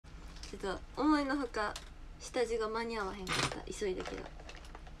と思いのほか下地が間に合わへんかった。急いだけど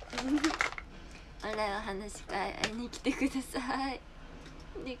オンラインお話し会会いに来てください。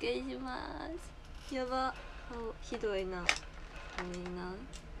お願いします。やば、顔ひどいな。もういいな。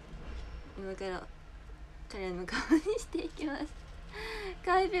今から彼の顔にしていきます。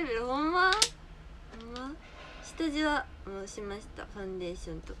かわいいペペル、ほんま下地はもうしました。ファンデーシ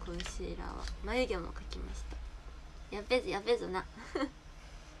ョンとコンシーラーは。眉毛も描きました。やべえぞな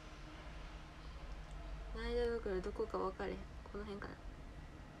間袋どこか分かれへん。この辺かな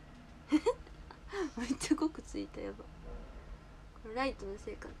めっちゃ濃くついた。やば、これライトの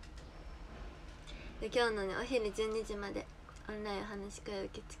せいかな。で今日のねお昼12時までオンラインお話し会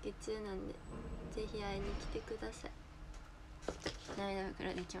受付中なんで、ぜひ会いに来てください。涙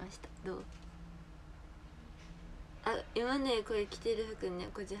袋できました。どう？あ、今ねこれ着てる服ね、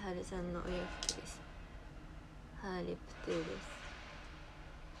こじはるさんのお洋服です。ハーリップトゥーです。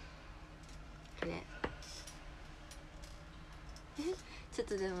これちょっ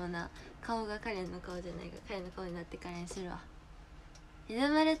とでもな、顔がカレンの顔じゃないがカレンの顔になってカレンするわ。ひだ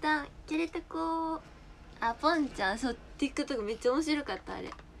まれたんキレた子。あ、ポンちゃん、そう TikTok めっちゃ面白かった。あ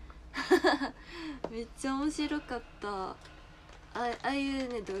れめっちゃ面白かった。ああいう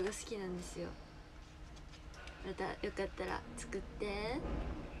ね動画好きなんですよ。またよかったら作って。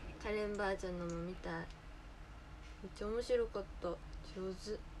カレンバージョンのも見たい。めっちゃ面白かった。上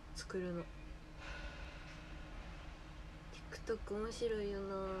手、作るの。 TikTok 面白いよ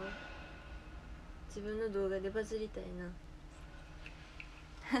な。自分の動画でバズりたいな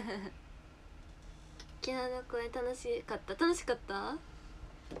昨日の公演楽しかった。楽しかった。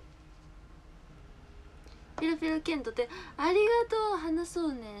ピロピロケントってありがとう。話そ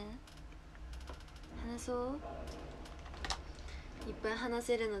うね、話そう。いっぱい話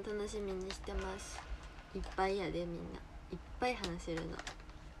せるの楽しみにしてます。いっぱいやで、みんないっぱい話せるの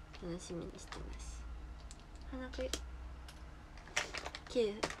楽しみにしてます。鼻か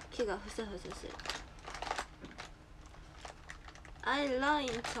ゆ毛がふさふさする。アイライン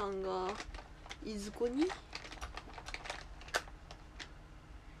ちゃんがいずこに。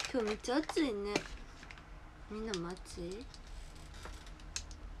今日めっちゃ暑いね。みんなも暑い。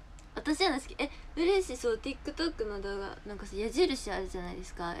私は好き。嬉しい。そう TikTok の動画なんかさ、矢印あるじゃないで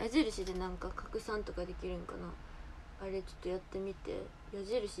すか。矢印でなんか拡散とかできるんかな。あれちょっとやってみて。矢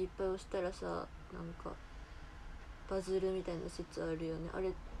印いっぱい押したらさ、なんかバズるみたいな説あるよね。あれ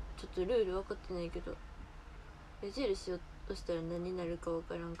ちょっとルール分かってないけど、矢印を押したら何になるか分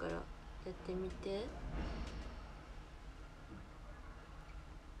からんからやってみて。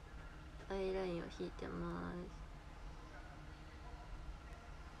アイラインを引いてます。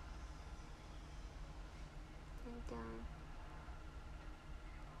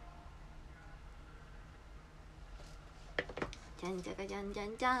じゃんじゃかじゃんじゃ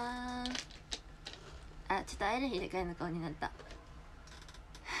んじゃーん。あ、ちょっとアイラインでかいの顔になった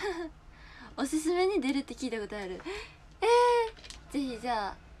おすすめに出るって聞いたことある。ぜひじゃ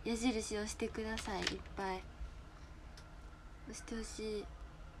あ矢印をしてください。いっぱい押してほしい。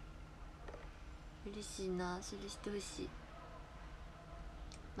嬉しいな。それしてほしい。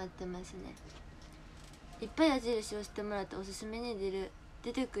待ってますね。いっぱい矢印を押してもらっておすすめに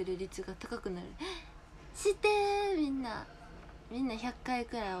出てくる率が高くなる。してー、みんな100回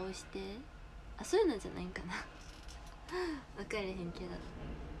くらい押して。あ、そういうのじゃないんかな分かれへんけど。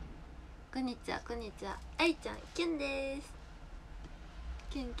こんにちはこんにちは。あいちゃんキュンです。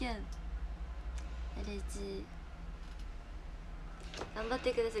キュンキュン嬉しい。頑張っ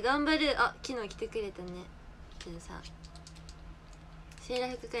てください。頑張る。あ、昨日来てくれたねキュンさん。セーラ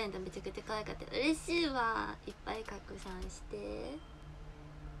ー服カレンダーめちゃくちゃ可愛かった。嬉しいわ。いっぱい拡散して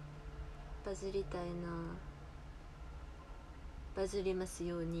バズりたいな。バズります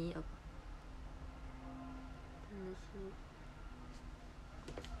ように。楽しみ。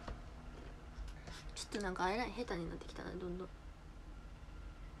ちょっとなんかアイライン下手になってきたな、どんどん。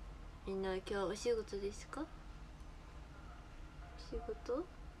みんな今日お仕事ですか？お仕事？よ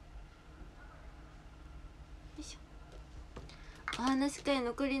いしょ。お話し会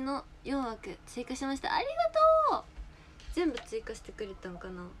残りの4枠追加しました。ありがとう。全部追加してくれたんか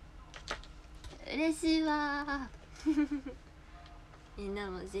な。嬉しいわみん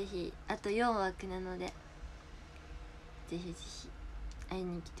なもぜひ、あと4枠なのでぜひぜひ会い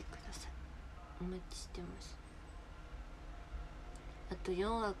に来てください。お待ちしてます。あと4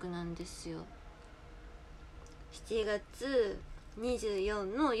枠なんですよ。7月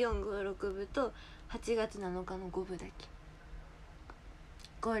24の456部と8月7日の5部だけ。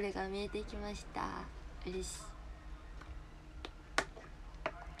ゴールが見えてきました。嬉しい。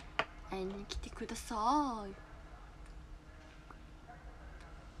会いに来てください。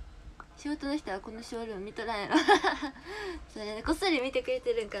仕事の人はこのショールーム見とらんやろそれでこっそり見てくれ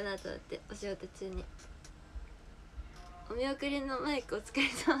てるんかなと思って、お仕事中に。お見送りのマイクお疲れ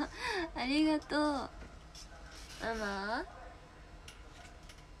様ありがとうママ。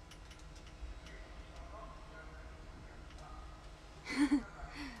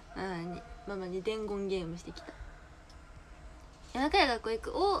ママに伝言ゲームしてきた。今から学校行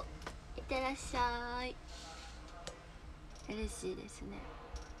く。お、いってらっしゃい。嬉しいですね、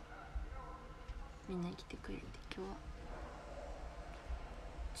みんな来てくれて。今日は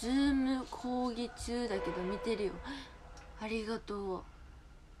ズーム講義中だけど見てるよ。ありがとう。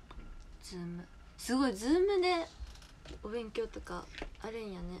ズームすごい、ズームでお勉強とかある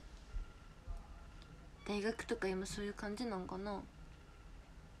んやね。大学とか今そういう感じなんかな。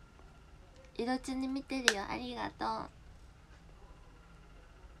移動中に見てるよ、ありがと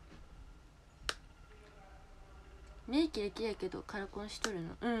う。目キラキラやけどカラコンしとる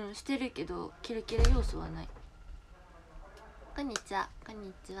の。うん、してるけどキラキラ要素はない。こんにちは、こん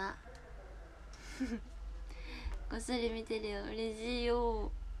にちはこっそり見てるよ、嬉しい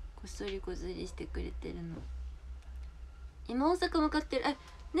よ。こっそりこっそりしてくれてるの。今大阪向かってる。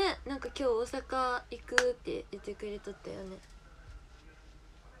ね、なんか今日大阪行くって言ってくれとったよね。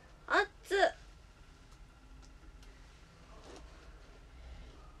あっつ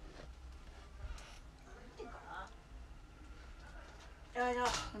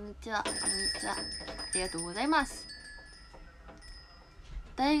こんにちは、こんにちは。ありがとうございます。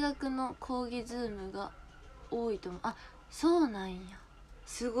大学の講義ズームが多いと思う。あ、そうなんや。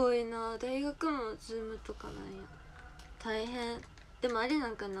すごいな、大学もズームとかなんや。大変。でもあれな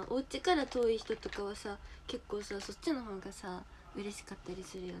んかな、お家から遠い人とかはさ、結構さ、そっちの方がさ嬉しかったり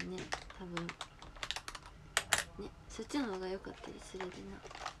するよね、多分ね。そっちの方が良かったりするで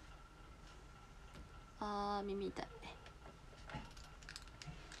な。耳痛い。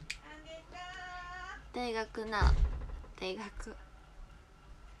大学な、大学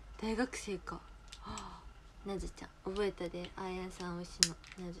生か。なずちゃん覚えたで、あやさん推しの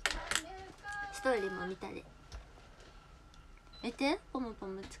なずちゃん。ストーリーも見たで。見て、ポムポ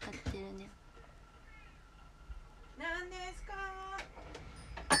ム使ってるね。なんですか。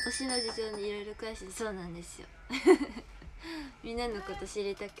推しの事情にいろいろ詳しい。そうなんですよみんなのこと知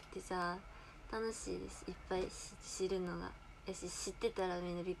りたくてさ、楽しいです。いっぱい知るのがやし、知ってたら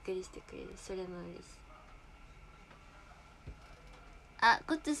みんなびっくりしてくれる。それも嬉しい。あ、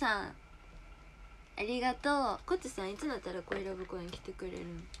コッツさんありがとう。コッツさんいつになったら恋ラブ公演来てくれる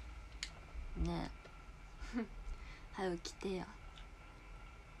んねえ早く来てや。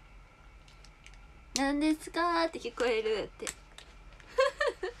なんですかーって聞こえるって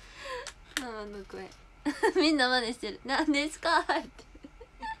ママの声みんな真似してる。なんですかーって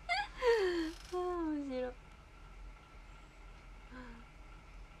面白い。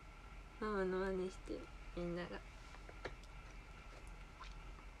ママの真似してるみんなが。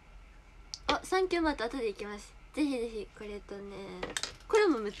サンキューマート後で行きます。ぜひぜひ。これとね、これ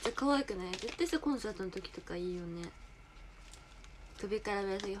もめっちゃ可愛くない？絶対さ、コンサートの時とかいいよね。首から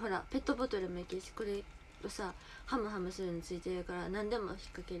ぶら下げ、ほらペットボトルもいけるし、これをさハムハムするのついてるから何でも引っ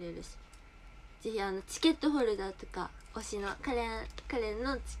掛けれるし。ぜひチケットホルダーとか、推しのカレン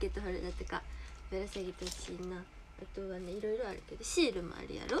のチケットホルダーとかぶら下げてほしいな。あとはね、いろいろあるけど、シールもあ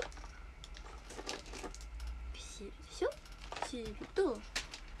るやろ。シールでしょ。シールと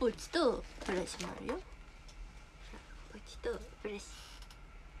ポーチとブラシもあるよ。ポーチとブラシ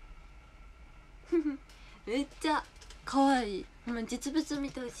めっちゃ可愛い。ほんま実物見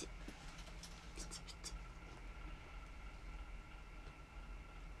てほしい。実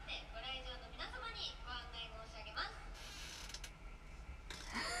ご来場の皆様にご案内申し上げ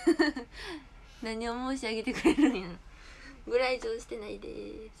ます。何を申し上げてくれるんやろ。ご来場してないで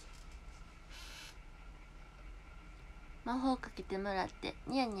す。魔法かけてもらって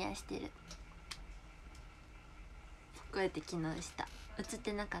ニヤニヤしてる。こうやって昨日した。映っ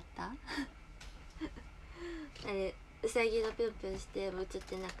てなかったあれ、うさぎがぴょんぴょんしても映っ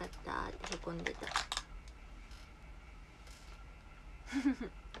てなかったってへこんでた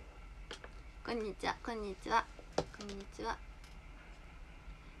こんにちは、こんにちは、こんにちは。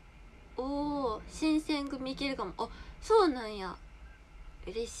おー、新選組いけるかも。あ、そうなんや、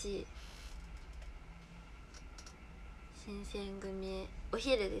嬉しい。新選組お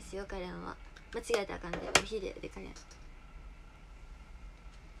昼ですよ。カレンは間違えたらあかんで、お昼でカレン。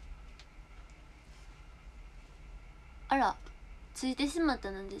あら、ついてしまっ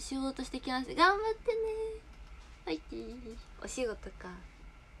たので仕事してきます。頑張ってね。はい、お仕事か。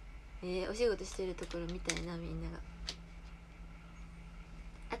お仕事してるところみたいな、みんなが。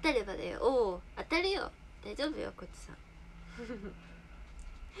当たればだよ。おお、当たるよ。大丈夫よ、こっちさん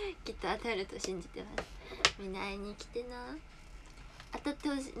きっと当たると信じてます。みんな会いに来てな。当たって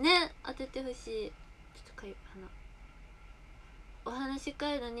ほしいね。当ててほしい。ちょっとかゆい鼻。お話し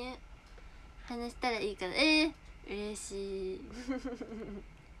会のね話したらいいから。嬉しい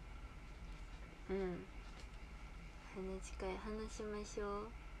うん、話し会話しましょう。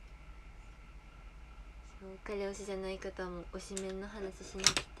そう、彼推しじゃない方も推しメンの話しに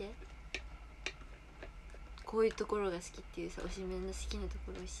来て、こういうところが好きっていうさ、推しメンの好きなと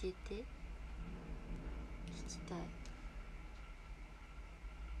ころ教えて。聞きたい。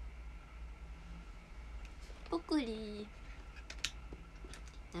ぽくり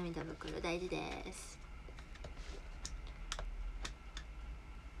涙袋大事です。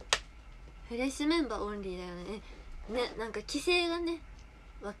フレッシュメンバーオンリーだよね。ね、なんか規制がね、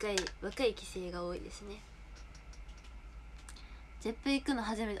若い規制が多いですね。ジェップ行くの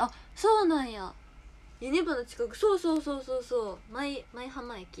初めて。あ、そうなんや。ユニバの近く。そう舞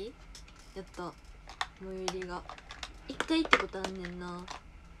浜駅やった。最寄りが一回行ったことあんねんな。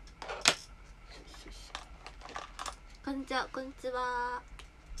こんにちは。こんにちは。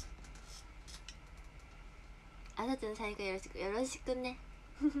あさつの最後よろしく。よろしくね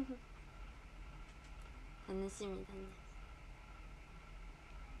楽しみだね。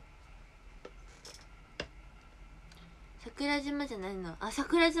桜島じゃないの。あ、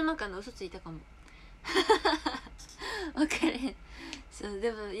桜島かな。嘘ついたかも分かれへん。そう、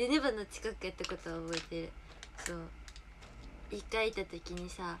でもユニバの近くやったことは覚えてる。そう、一回行った時に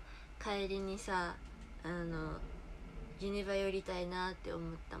さ、帰りにさ、ユニバ寄りたいなって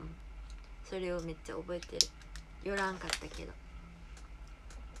思ったもん。それをめっちゃ覚えてる。寄らんかったけど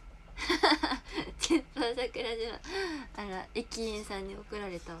チェッパー桜島、あら、駅員さんに怒ら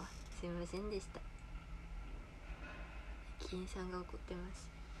れたわ。すいませんでした。駅員さんが怒ってます。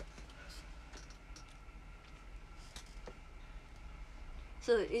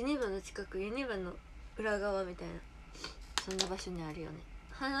そう、ユニバの近く、ユニバの裏側みたいな、そんな場所にあるよね。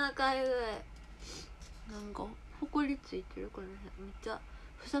鼻かゆい。なんかほこりついてるからね、めっちゃ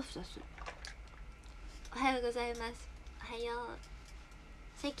ふさふさする。おはようございます。おはよう。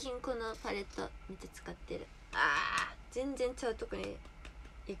最近このパレットめっちゃ使ってる。全然ちゃうとこに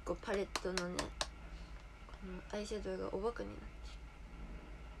1個パレットのね、このアイシャドウがおバカになって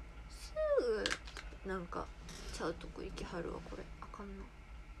る。すぐなんかちゃうとこ行きはるわ。これあかんな。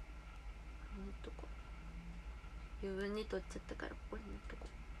とこ余分に取っちゃったから、ここに塗っとこ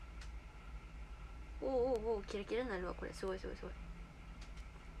う。おおキラキラになるわ。これすごいすごいっす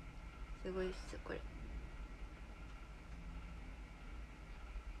これ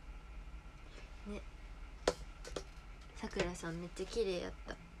ね。さくらさんめっちゃ綺麗やっ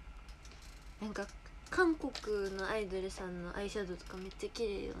た。なんか韓国のアイドルさんのアイシャドウとかめっちゃ綺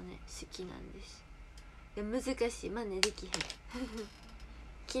麗よね。好きなんです。で難しい、真似できへん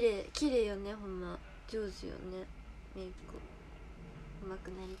綺麗よね。ほんま上手よね。メイク上手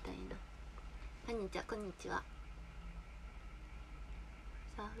くなりたいな。こんにちは。こんにちは。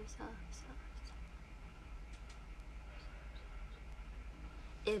サーフ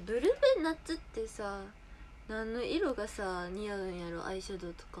ブルベナッツってさ、何の色がさ似合うんやろ。アイシャド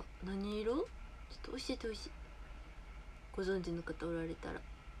ウとか何色？ちょっと教えてほしい。ご存知の方おられたら。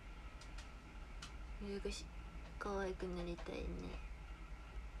難しい。可愛くなりたいね。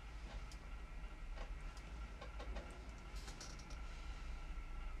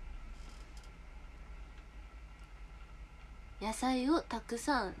野菜をたく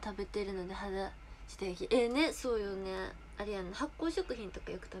さん食べてるので肌自体ね。そうよね。あれやん、発酵食品と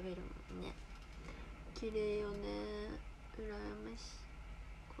かよく食べるもんね。綺麗よね。羨ましい。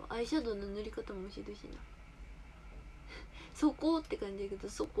アイシャドウの塗り方も教えてほしいなそこって感じだけど、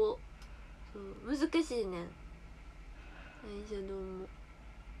そこそう難しいねん。アイシャドウも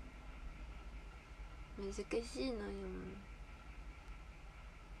難しいのよ。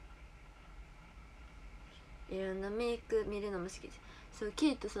いろんなメイク見るのも好きです。そう、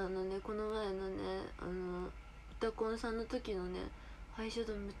ケイトさんのね、この前のね、歌コンさんの時のね、アイシャ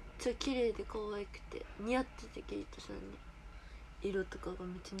ドウめっちゃ綺麗で可愛くて似合ってて、ケイトさんに色とかが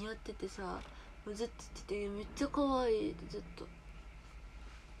めっちゃ似合っててさ、もうずっと言ってて、めっちゃ可愛いってずっと、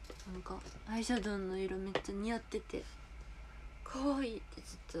なんかアイシャドウの色めっちゃ似合ってて可愛いって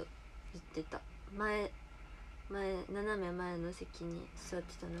ずっと言ってた。斜め前の席に座っ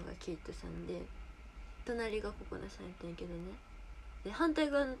てたのがケイトさんで、隣がココナさんやったんやけどね。で反対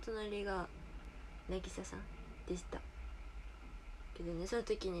側の隣が渚さんでしたけどね、その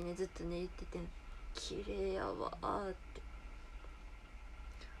時にねずっとね言ってて、綺麗やわーって、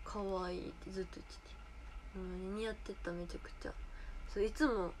可愛いってずっと言ってて、似合ってた。めちゃくちゃ。そう、いつ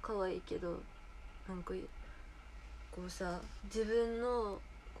も可愛いけど、なんかこうさ、自分の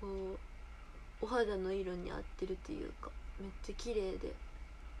こ肌の色に合ってるというか、めっちゃ綺麗で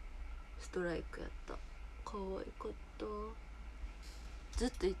ストライクやった。可愛かった。ずっ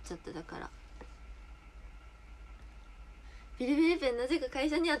と言っちゃった。だからビリビリペンなぜか会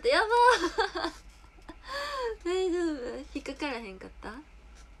社にあった。やばー大丈夫？引っかからへんかった？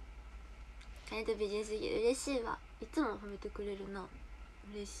カネと美人すぎる。嬉しいわ。いつも褒めてくれるな。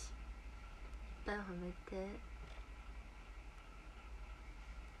嬉しい。いっぱい褒めて。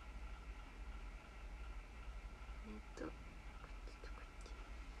こっちとこっ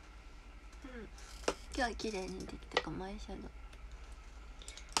ち。今日は綺麗にできたかも。アイシャドウ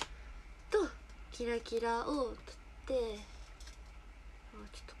とキラキラを取って、ちょっ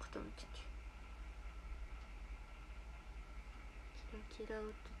と傾けて、キラキラを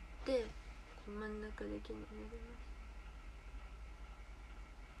取って真ん中だけに塗りま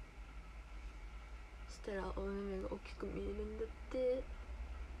す。したらお目目が大きく見えるんだって。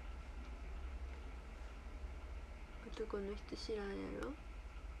男の人知らんやろ。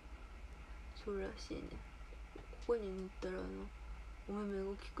そうらしいね。ここに塗ったらお目目が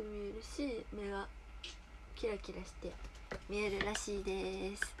大きく見えるし、目がキラキラして見えるらしい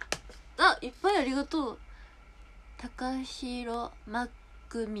です。あ、いっぱいありがとう。高弘マッ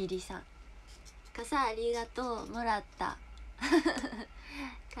クミリさん、傘ありがとう。もらった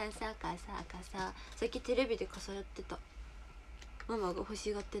傘。さっきテレビで傘やってた。ママが欲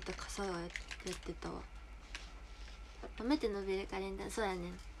しがってた傘がやってたわ。褒めて伸びるカレンダー。そうやね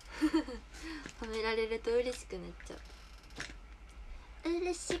ん褒められると嬉しくなっちゃう。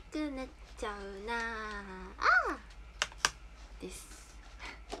嬉しくなっちゃうなあです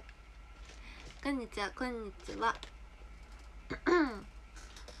こんにちは。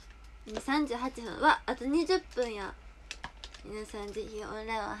38分はあと20分や。皆さんぜひオン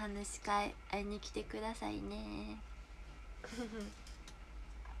ラインお話し会会いに来てくださいね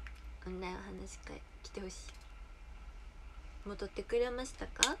オンラインお話し会来てほしい。戻ってくれました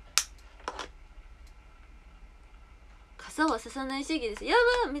か？傘はささない主義です。や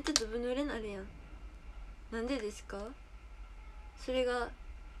ばー、めっちゃずぶ濡れなるやん。なんでですか？それが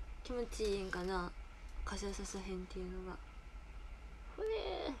気持ちいいんかな、傘ささへんっていうのが。ふ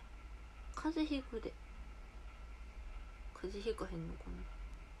えー、風邪ひくで。風邪ひかへんのかな。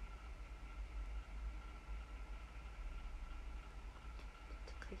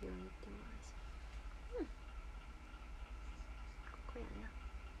鍵を塗ってます。ここやな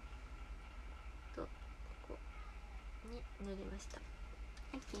と、ここに塗りました。は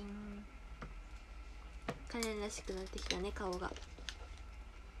い、ピン。カレンらしくなってきたね、顔が。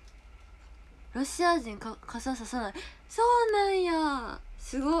ロシア人傘ささない。そうなんや。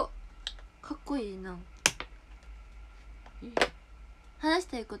すごっ、かっこいいな。話し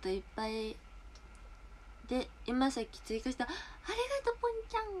たいこといっぱいで、今さっき追加した。ありがとうポン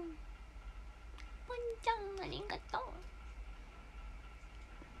ちゃん。ポンちゃんありがと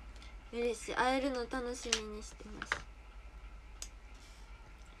う。嬉しい。会えるの楽しみにしてます。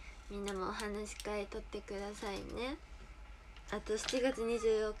みんなもお話し会取ってくださいね。あと7月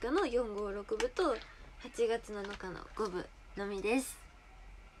24日の456部と8月7日の5部のみです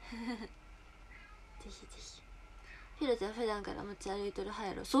ぜひぜひ。ひろちゃん普段から持ち歩いとる派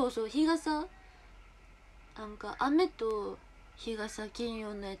やろ。そうそう、日傘、なんか雨と日傘兼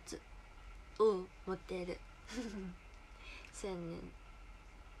用のやつを持ってるそうやねん。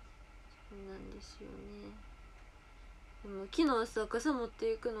そうなんですよね。でも昨日さ、傘持っ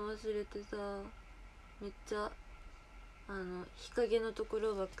ていくの忘れてさ、めっちゃ日陰のとこ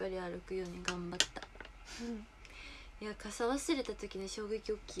ろばっかり歩くように頑張ったいや、傘忘れた時の衝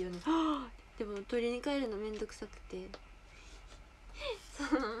撃大きいよねでも取りに帰るのめんどくさくてそ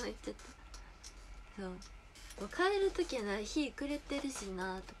のまま行っちゃった。そう、もう帰る時はな、日暮れてるし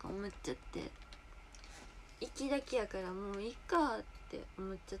なとか思っちゃって、行きだけやからもういいかって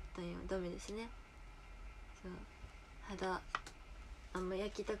思っちゃったんよ。ダメですね。そう、肌あんま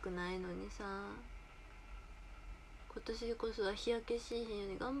焼きたくないのにさ、今年こそは日焼けしへんよ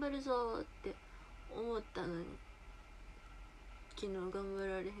うに頑張るぞって思ったのに、昨日頑張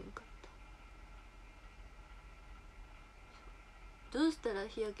られへんかった。どうしたら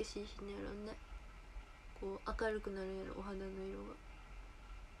日焼けしへんやろね。こう明るくなるやろ、お肌の色が。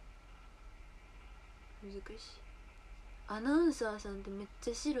難しい。アナウンサーさんってめっ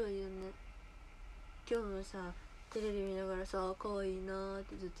ちゃ白いよね。今日もさ、テレビ見ながらさ、可愛いなーっ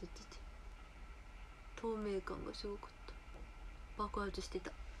てずっと言ってて、透明感がすごかった。爆発して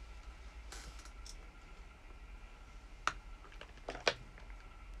た。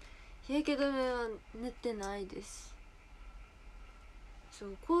日焼け止めは塗ってないです。そ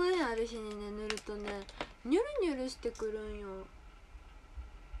う、公園ある日にね塗るとね、ニュルニュルしてくるんよ。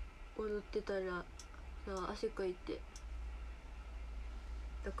踊ってたらさ汗かいて、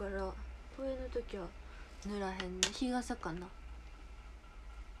だから冬の時は塗らへんね。日傘かな。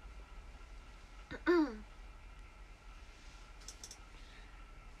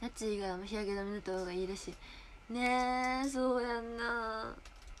夏以外は日焼け止め塗った方がいいらしいね。えそうやんな。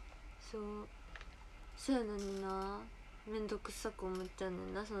そうやのにな、めんどくさく思っちゃうね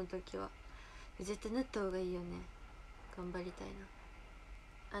んな。その時は絶対塗った方がいいよね。頑張りたい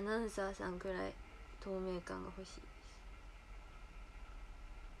な。アナウンサーさんくらい透明感が欲しいです。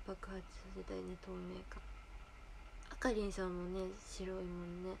爆発させたいね、透明感。あかりんさんもね白いも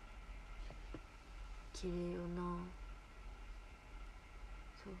んね。綺麗よな。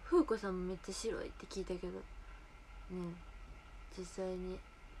そう風子さんもめっちゃ白いって聞いたけどね、実際に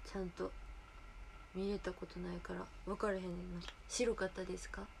ちゃんと見れたことないから分からへんねんな。白かったです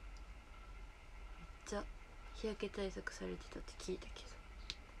か？めっちゃ日焼け対策されてたって聞いたけ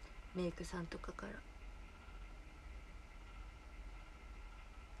ど、メイクさんとかから。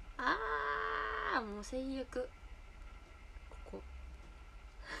もう最悪。こ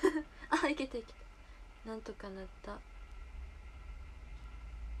こいけたいけた。なんとかなった。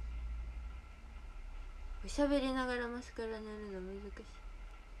喋りながらマスカラ塗るの難しい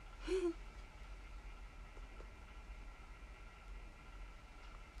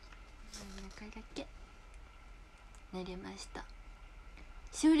これだけ塗りました。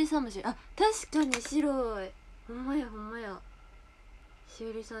しおりさんも白い。確かに白い。ほんまやほんまや。し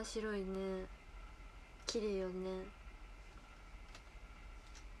おりさん白いね。綺麗よね。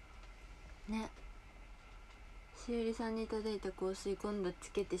ね。しおりさんにいただいた香水今度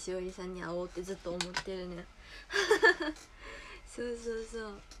つけてしおりさんに会おうってずっと思ってるねそう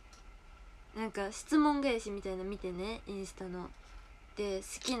なんか質問返しみたいなの見てね、インスタので、好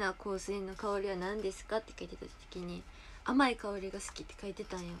きな香水の香りは何ですかって書いてた時に甘い香りが好きって書いて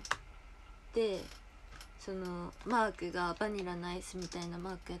たんよ。でそのマークがバニラのアイスみたいな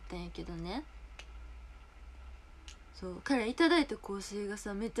マークやったんやけどね、そう彼いただいた香水が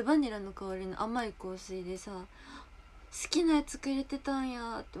さめっちゃバニラの香りの甘い香水でさ、好きなやつくれてたん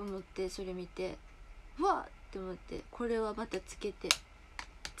やって思って、それ見てうわっって思って、これはまたつけて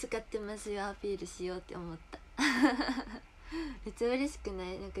使ってますよアピールしようって思っためっちゃ嬉しくな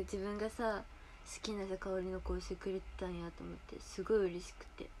い？なんか自分がさ好きなさ香りの香水くれてたんやと思って、すごい嬉しく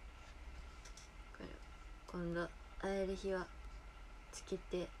て、今度会える日はつけ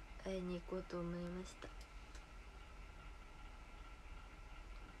て会いに行こうと思いました。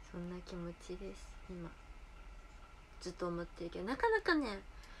そんな気持ちです。今ずっと思ってるけど、なかなかね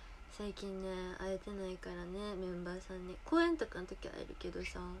最近ね会えてないからね。メンバーさんに公演とかの時は会えるけど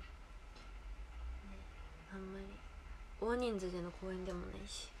さ、ね、あんまり大人数での公演でもない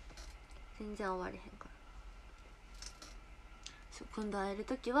し全然会われへんから、そう今度会える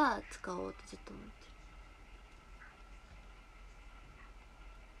時は使おうってずっと思ってる。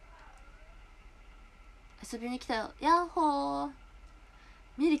遊びに来たよ、ヤッホー。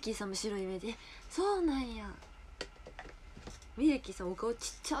ミルキーさんも白い目で、そうなんや。ミルキーさんお顔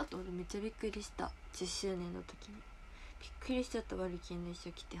ちっちゃと思ってめっちゃびっくりした。10周年の時にびっくりしちゃった。ワルキーの衣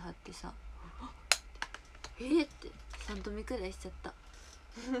装着てはってさって3度目くらいしちゃった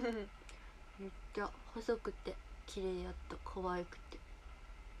めっちゃ細くて綺麗やった。可愛くて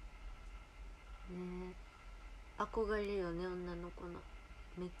ねえ、憧れるよね女の子の。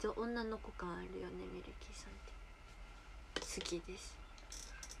めっちゃ女の子感あるよねミルキーさんって。好きです。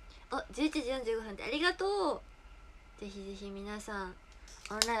11時45分でありがとう。ぜひぜひ皆さん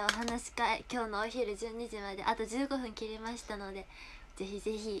オンラインお話し会、今日のお昼12時まであと15分切りましたので、ぜひ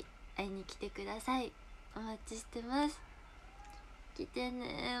ぜひ会いに来てください。お待ちしてます。来て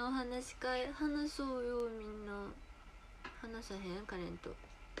ね。お話し会話そうよ。みんな話さへん？カレンと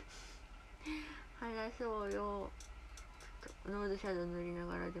話そうよ。ノードシャドウ塗りな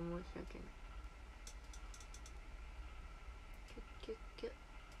がらで申し訳ない。キュッキュッキュッ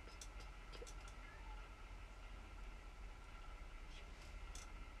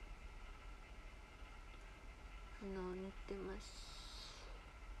鼻を塗ってます。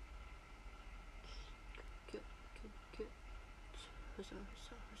キュッキュッキュッキュッ、ふさふ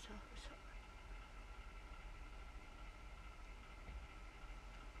さふさふさ。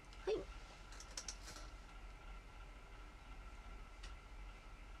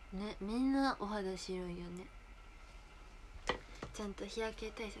ね、みんなお肌白いよね。ちゃんと日焼け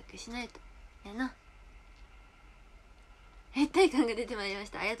対策しないとやな。一体感が出てまいりまし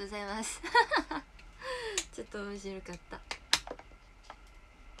た。ありがとうございますちょっと面白かった。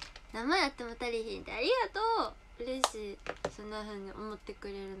生やっても足りひんってありがとう。嬉しい。そんな風に思ってく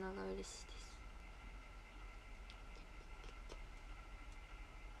れるのが嬉しいです。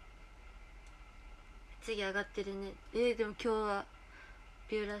次上がってるね。でも今日は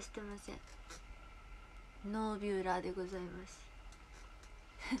ビューラーしてません。ノービューラーでございます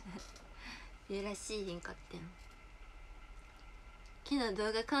ビューラーシーリン買ってん。昨日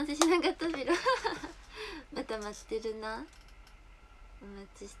動画完成しなかったビラまた待ってるな。お待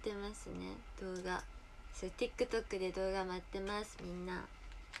ちしてますね。動画そう TikTok で動画待ってます。みんな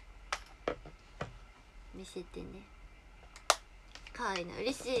見せてね。かわいいな。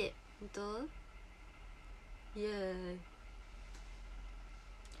嬉しい。ほんとイエーイ。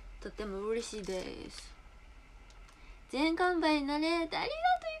とても嬉しいです。全完売になれてありがとう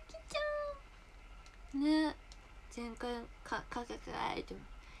ゆきちゃんね。全完かかいって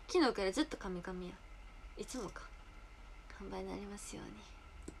昨日からずっとカミカミや。いつもか完売になりますように。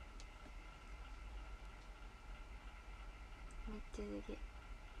めっちゃすげえ。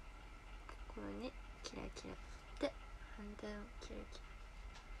ここにキラキラで反対をキラキ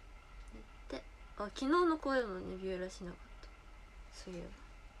ラで、あ、昨日の声もねビューラーしなかった。そういえば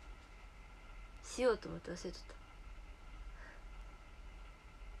しようと思って忘れとっ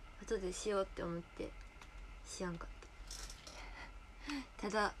た。後でしようって思ってしやんかった。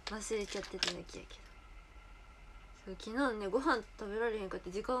ただ忘れちゃってただけやけど。そう昨日ねご飯食べられへんかっ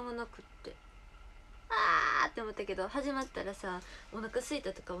て時間がなくってあーって思ったけど、始まったらさお腹空い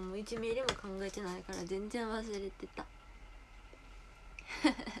たとかもう1ミリも考えてないから全然忘れてた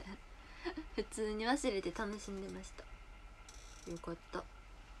普通に忘れて楽しんでました。よかった。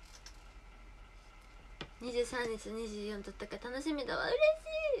23日24撮ったから楽しみだわ。嬉し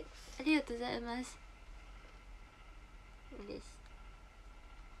い。ありがとうございます。嬉しい。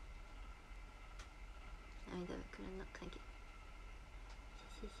涙袋の影。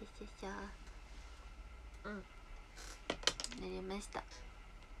シャシャシャシャシャ。なりました。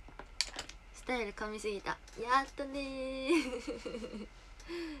スタイル噛みすぎた。やったね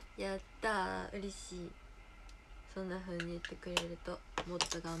やったー。嬉しい。そんな風に言ってくれるともっ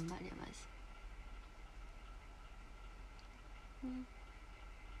と頑張れます。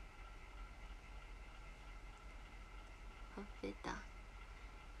ほっぺた。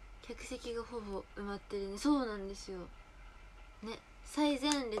客席がほぼ埋まってるね。そうなんですよね。最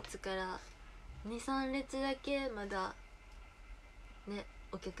前列から23列だけまだね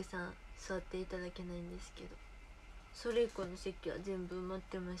お客さん座っていただけないんですけど、それ以降の席は全部埋まっ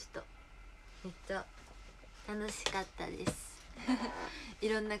てました。めっちゃ楽しかったですい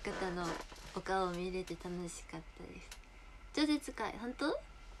ろんな方のお顔を見れて楽しかったです。超絶会本当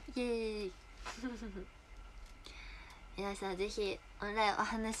イエーイ皆さんぜひオンラインお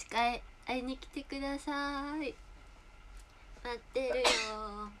話し会会いに来てください。待ってるよ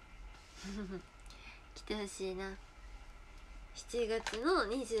来てほしいな。7月の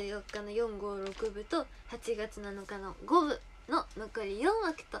24日の456部と8月7日の5部の残り4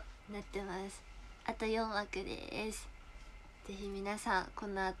枠となってます。あと4枠です。ぜひ皆さんこ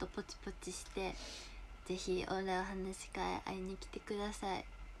の後ポチポチしてぜひオンラインお話し会会いに来てください。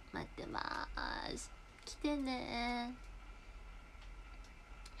待ってます。来てね。よ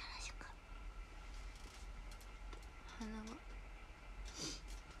ろしく。鼻が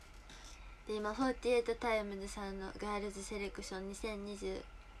で今48タイムズさんのガールズセレクション2020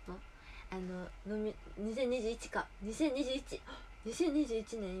の2021か2021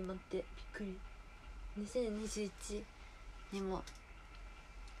年今ってびっくり。2021にも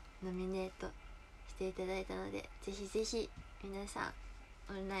ノミネートしていただいたので、ぜひぜひ皆さん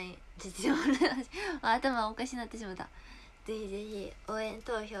オンライン頭おかしになってしまった。ぜひぜひ応援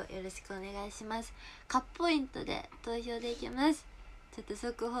投票よろしくお願いします。カップポイントで投票できます。ちょっと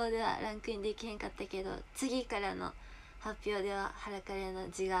速報ではランクインできへんかったけど、次からの発表ではハラカレの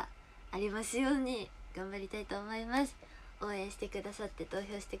字がありますように頑張りたいと思います。応援してくださって投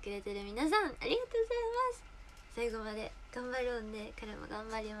票してくれてる皆さんありがとうございます。最後まで頑張ろうね。彼も頑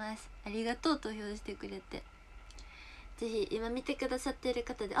張ります。ありがとう投票してくれて。ぜひ今見てくださってる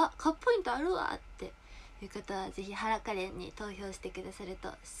方でカップポイントあるわっていう方はぜひハラカレンに投票してくださると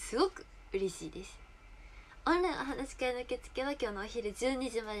すごく嬉しいです。オンラインお話し会の受付は今日のお昼12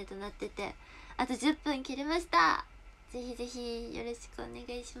時までとなってて、あと10分切りました。ぜひぜひよろしくお願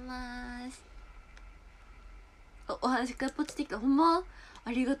いします。お話し会ポチってきた。ほんま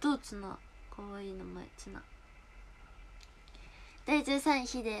ありがとう。ツナかわいい名前。ツナ第13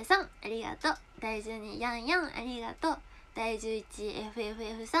ヒデさんありがとう。第12ヤンヤンありがとう。第11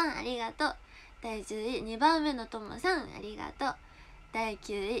 FFF さんありがとう。第10位2番目のともさんありがとう。第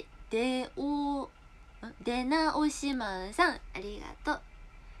9位デナオシマンさんありがとう。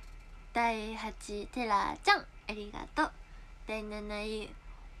第8位テラちゃんありがとう。第7位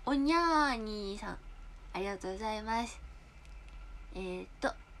おにゃーにーさんありがとうございます。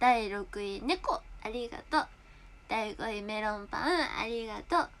第6位猫ありがとう。第5位メロンパンありが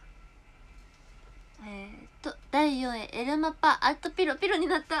とう。第4位エルマパアットピロピロに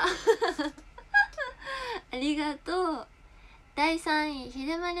なったありがとう。第3位ひ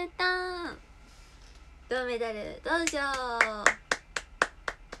でまるたん銅メダルどうしよう。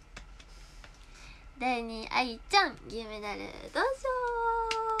第2位あいちゃん銀メダルどうしよ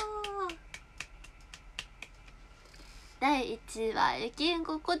う。第1位はゆきん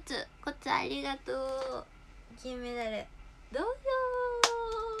ここつありがとう銀メダルどうしよ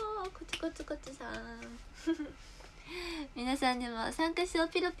う。こつさん皆さんにも参加しよう。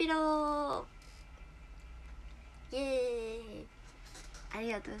ピロピロイエーイ。あ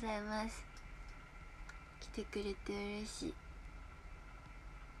りがとうございます。来てくれて嬉しい。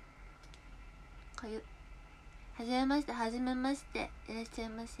はじめまして、いらっしゃい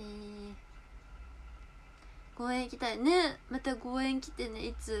ませ。公園行きたいね。また公園来てね。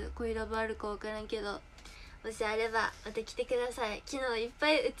いつ恋ラブあるか分からんけど、もしあればまた来てください。昨日いっぱ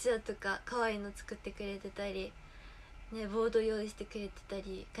いうちわとか可愛いの作ってくれてたりね、ボード用意してくれてた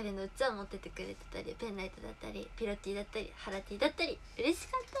り、彼のうちわ持っててくれてたり、ペンライトだったり、ピロティだったり、ハラティだったり、嬉し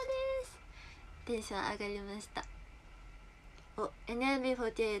かったです。テンション上がりました。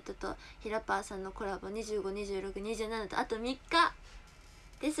NMB48 とひらパーさんのコラボ25、26、27とあと3日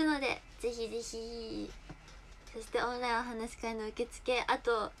ですので、ぜひぜひ。そしてオンラインお話し会の受付あ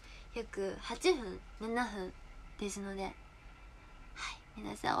と約8分7分ですので、はい、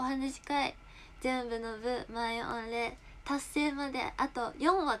皆さんお話し会全部の部満員御礼達成まであと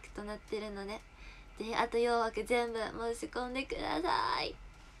4枠となってるので、ぜひあと4枠全部申し込んでください。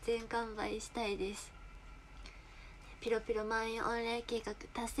全完売したいです。ピロピロ満員御礼計画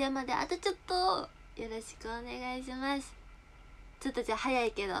達成まであとちょっとよろしくお願いします。ちょっとじゃあ早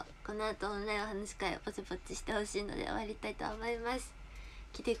いけどこの後オンラインお話し会をポチポチしてほしいので終わりたいと思います。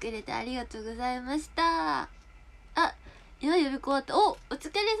来てくれてありがとうございました。今予備校ってお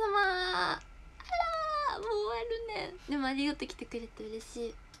疲れ様。あらもう終わるね。でもありがとう、来てくれて嬉し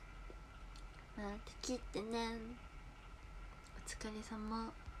い。また来てね。お疲れ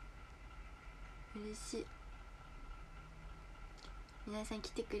様。嬉しい。皆さん来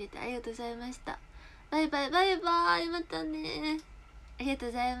てくれてありがとうございました。バイバイバイバイ、またね。ありがと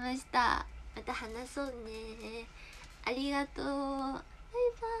うございました。また話そうね。ありがとう。バイバー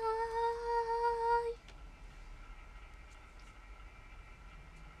イ。